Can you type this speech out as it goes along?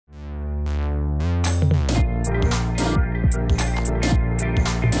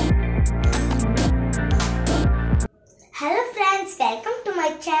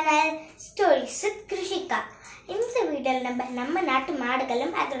my channel Stories with Krishika. இந்த வீடியோல நம்ம நாட்டு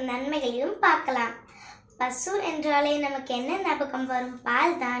மாடுகளும் அதோட நன்மைகளையும் பார்க்கலாம். பசு என்றாலே நமக்கு என்ன ஞாபகம் வரும்?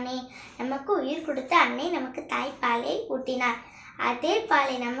 பால் தானே. நமக்கு உயிர் கொடுத்த அன்னை நமக்கு தாய்ப்பாலை ஊட்டினார். அதே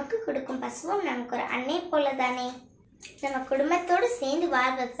பாலை நமக்கு கொடுக்கும் பசுவும் நமக்கு ஒரு அன்னை போல தானே. நம்ம குடும்பத்தோடு சேர்ந்து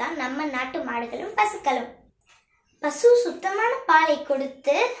வாழ்வது தான் நம்ம நாட்டு மாடுகளும் பசுக்களும். பசு சுத்தமான பாலை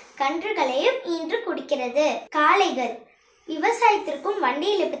கொடுத்து கன்றுகளையும் ஈன்று குடிக்கிறது. காளைகள் விவசாயத்திற்கும் வண்டி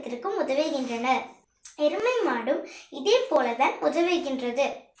இழுப்பத்திற்கும் உதவுகின்றன. எருமை மாடும் இதே போலதான் உதவுகின்றது.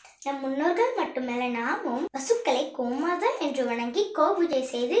 நம் முன்னோர்கள் மட்டுமல்ல, நாமும் பசுக்களை கோமாதா என்று வணங்கி கோபூஜை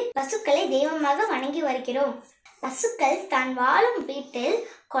செய்து பசுக்களை தெய்வமாக வணங்கி வருகிறோம். பசுக்கள் தான் வாழும் வீட்டில்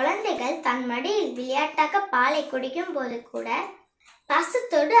குழந்தைகள் தன் மடியில் விளையாட்டாக பாலை குடிக்கும் போது கூட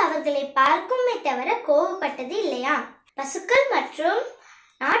பாசத்தோடு அவர்களை பார்க்குமே தவிர கோபப்பட்டது இல்லையா? பசுக்கள் மற்றும்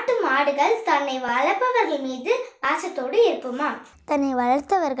நாட்டு மாடுகள் தன்னை வளர்ப்பவர்கள் மீது பாசத்தோடு இருப்புமா? தன்னை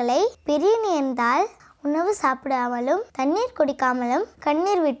வளர்த்தவர்களை பிரிய நேர்ந்தால் உணவு சாப்பிடாமலும் தண்ணீர் குடிக்காமலும்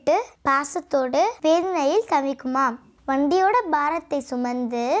கண்ணீர் விட்டு பாசத்தோடு வேதனையில் தவிக்குமாம். வண்டியோட பாரத்தை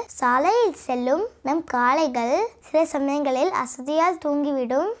சுமந்து சாலையில் செல்லும் நம் காளைகள் சில சமயங்களில் அசதியால்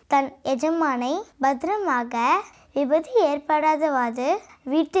தூங்கிவிடும். தன் எஜமானை பத்திரமாக விபத்து ஏற்படாதவாறு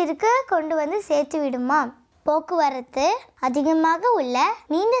வீட்டிற்கு கொண்டு வந்து சேர்த்து விடுமாம். போக்குவரத்து அதிகமாக உள்ள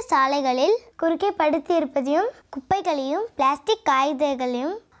நீண்ட சாலைகளில் குறுக்கே படுத்தி இருப்பதையும் குப்பைகளையும் பிளாஸ்டிக்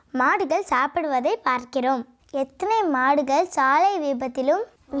காகிதங்களையும் மாடுகள் சாப்பிடுவதை பார்க்கிறோம். எத்தனை மாடுகள் சாலை விபத்திலும்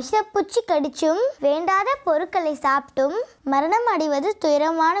விஷப்பூச்சி கடிச்சும் வேண்டாத பொருட்களை சாப்பிட்டும் மரணம் அடைவது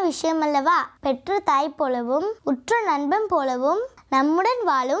துயரமான விஷயம் அல்லவா? பெற்ற தாய் போலவும் உற்ற நண்பன் போலவும் நம்முடன்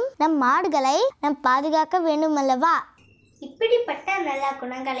வாழும் நம் மாடுகளை நாம் பாதுகாக்க வேண்டும் அல்லவா? இப்படிப்பட்ட நல்ல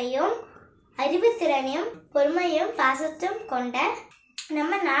குணங்களையும் அறிவுத்திறனையும் பொறுமையும் பாசத்தும் கொண்ட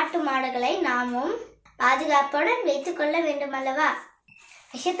நம்ம நாட்டு மாடுகளை நாமும் பாதுகாப்புடன் வைத்துக் கொள்ள வேண்டும் அல்லவா?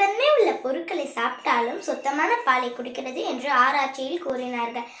 விஷத்தன்மை உள்ள பொருட்களை சாப்பிட்டாலும் சுத்தமான பாலை குடிக்கிறது என்று ஆராய்ச்சியில்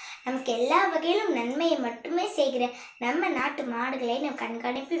கூறினார்கள். நமக்கு எல்லா வகையிலும் நன்மையை மட்டுமே செய்கிற நம்ம நாட்டு மாடுகளை நம்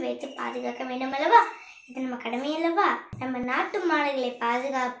கண்காணிப்பில் வைத்து பாதுகாக்க வேண்டும் அல்லவா? இது நம்ம கடமை அல்லவா? நம்ம நாட்டு மாடுகளை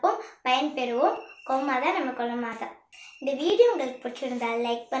பாதுகாப்போம், பயன்பெறுவோம். கோமாதா நம்ம குலமாதா. இந்த வீடியோ உங்களுக்கு பிடிச்சிருந்தால்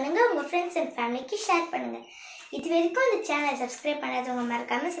லைக் பண்ணுங்க, உங்க ஃப்ரெண்ட்ஸ் அண்ட் ஃபேமிலிக்கு ஷேர் பண்ணுங்க. இது வரைக்கும் இந்த சேனலை சப்ஸ்கிரைப் பண்ணாதவங்க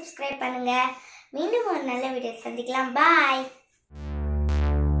மறக்காம சப்ஸ்கிரைப் பண்ணுங்க. மீண்டும் ஒரு நல்ல வீடியோ சந்திக்கலாம். பாய்.